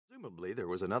Presumably there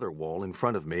was another wall in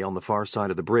front of me on the far side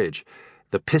of the bridge,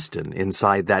 the piston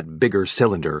inside that bigger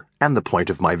cylinder, and the point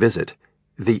of my visit,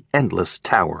 the endless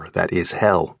tower that is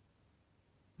hell.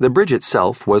 The bridge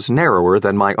itself was narrower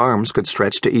than my arms could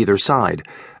stretch to either side,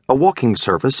 a walking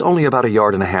surface only about 1.5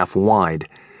 yards wide.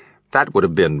 That would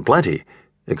have been plenty,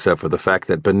 except for the fact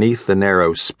that beneath the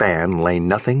narrow span lay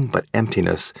nothing but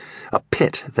emptiness, a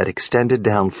pit that extended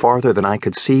down farther than I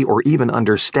could see or even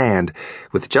understand,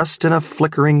 with just enough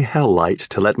flickering hell light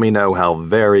to let me know how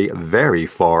very, very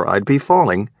far I'd be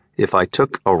falling if I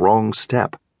took a wrong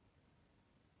step.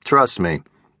 Trust me,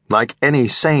 like any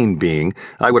sane being,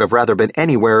 I would have rather been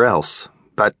anywhere else,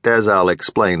 but as I'll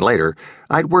explain later,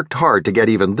 I'd worked hard to get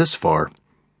even this far.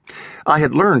 I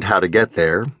had learned how to get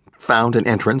there, found an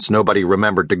entrance nobody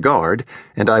remembered to guard,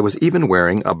 and I was even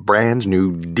wearing a brand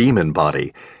new demon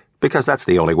body, because that's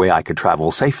the only way I could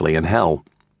travel safely in hell.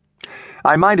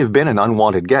 I might have been an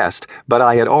unwanted guest, but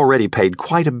I had already paid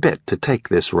quite a bit to take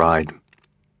this ride.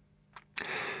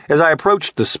 As I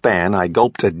approached the span, I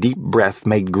gulped a deep breath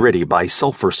made gritty by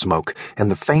sulfur smoke and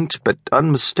the faint but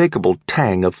unmistakable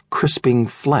tang of crisping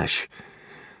flesh.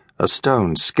 A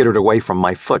stone skittered away from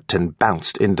my foot and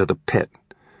bounced into the pit.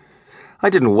 I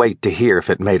didn't wait to hear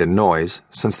if it made a noise,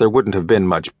 since there wouldn't have been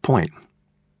much point.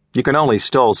 You can only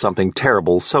stall something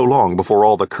terrible so long before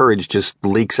all the courage just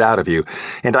leaks out of you,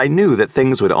 and I knew that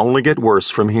things would only get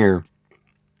worse from here.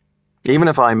 Even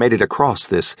if I made it across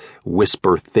this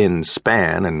whisper-thin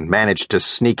span and managed to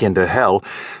sneak into hell,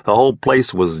 the whole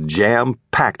place was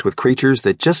jam-packed with creatures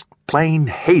that just plain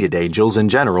hated angels in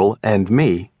general, and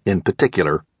me in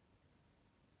particular.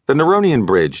 The Neronian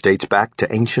Bridge dates back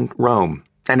to ancient Rome,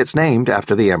 and it's named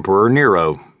after the Emperor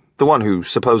Nero, the one who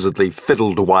supposedly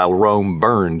fiddled while Rome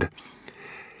burned.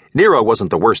 Nero wasn't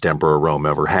the worst emperor Rome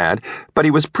ever had, but he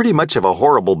was pretty much of a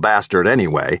horrible bastard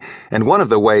anyway, and one of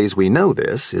the ways we know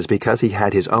this is because he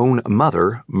had his own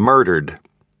mother murdered.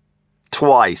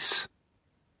 Twice.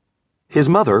 His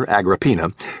mother,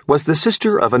 Agrippina, was the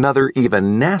sister of another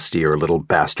even nastier little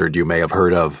bastard you may have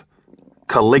heard of,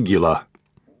 Caligula.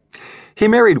 He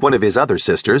married one of his other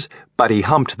sisters, but he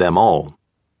humped them all.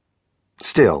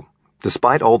 Still,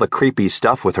 despite all the creepy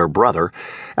stuff with her brother,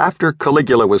 after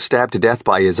Caligula was stabbed to death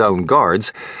by his own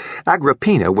guards,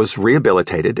 Agrippina was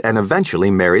rehabilitated and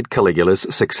eventually married Caligula's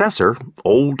successor,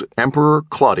 old Emperor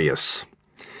Claudius.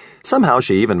 Somehow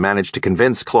she even managed to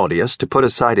convince Claudius to put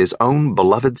aside his own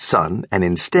beloved son and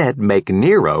instead make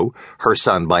Nero, her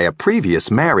son by a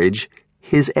previous marriage,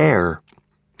 his heir.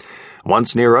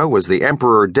 Once Nero was the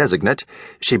emperor designate,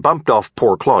 she bumped off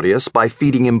poor Claudius by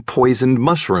feeding him poisoned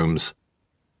mushrooms.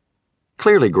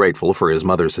 Clearly grateful for his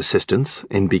mother's assistance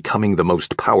in becoming the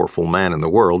most powerful man in the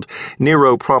world,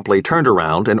 Nero promptly turned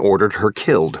around and ordered her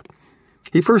killed.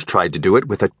 He first tried to do it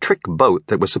with a trick boat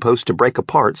that was supposed to break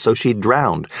apart so she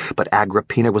drowned, but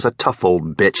Agrippina was a tough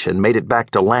old bitch and made it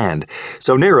back to land,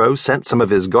 so Nero sent some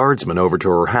of his guardsmen over to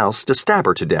her house to stab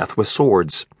her to death with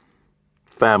swords.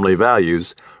 Family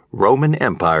values, Roman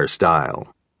Empire style.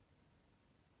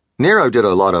 Nero did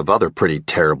a lot of other pretty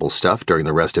terrible stuff during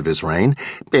the rest of his reign,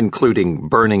 including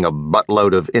burning a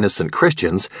buttload of innocent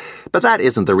Christians, but that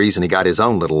isn't the reason he got his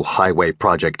own little highway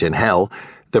project in hell,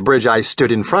 the bridge I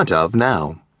stood in front of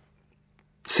now.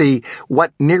 See,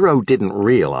 what Nero didn't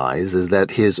realize is that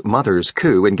his mother's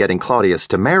coup in getting Claudius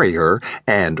to marry her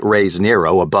and raise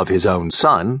Nero above his own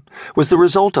son was the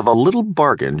result of a little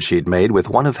bargain she'd made with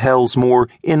one of hell's more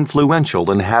influential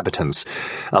inhabitants,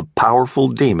 a powerful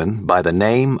demon by the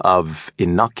name of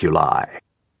Inoculi.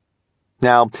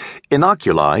 Now,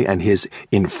 Inoculi and his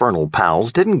infernal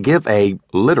pals didn't give a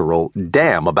literal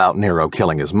damn about Nero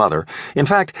killing his mother. In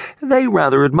fact, they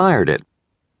rather admired it.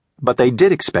 But they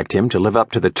did expect him to live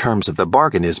up to the terms of the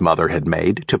bargain his mother had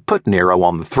made to put Nero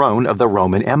on the throne of the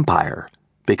Roman Empire,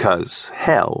 because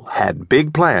hell had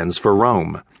big plans for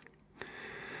Rome.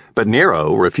 But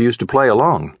Nero refused to play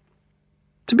along.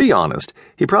 To be honest,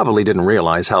 he probably didn't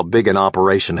realize how big an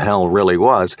operation hell really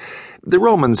was. The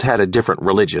Romans had a different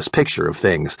religious picture of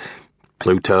things,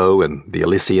 Pluto and the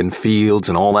Elysian fields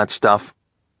and all that stuff.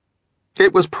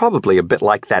 It was probably a bit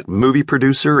like that movie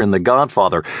producer in The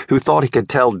Godfather who thought he could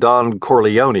tell Don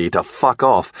Corleone to fuck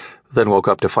off, then woke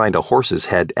up to find a horse's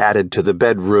head added to the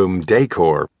bedroom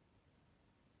decor.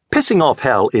 Pissing off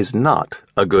hell is not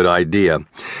a good idea.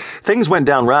 Things went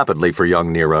down rapidly for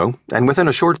young Nero, and within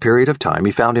a short period of time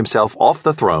he found himself off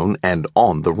the throne and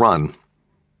on the run.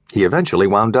 He eventually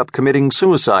wound up committing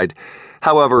suicide.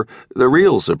 However, the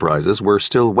real surprises were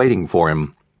still waiting for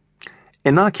him.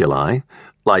 Inoculi,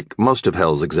 like most of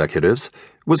hell's executives,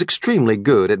 was extremely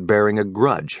good at bearing a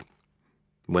grudge.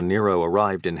 When Nero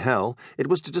arrived in hell, it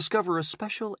was to discover a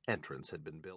special entrance had been built.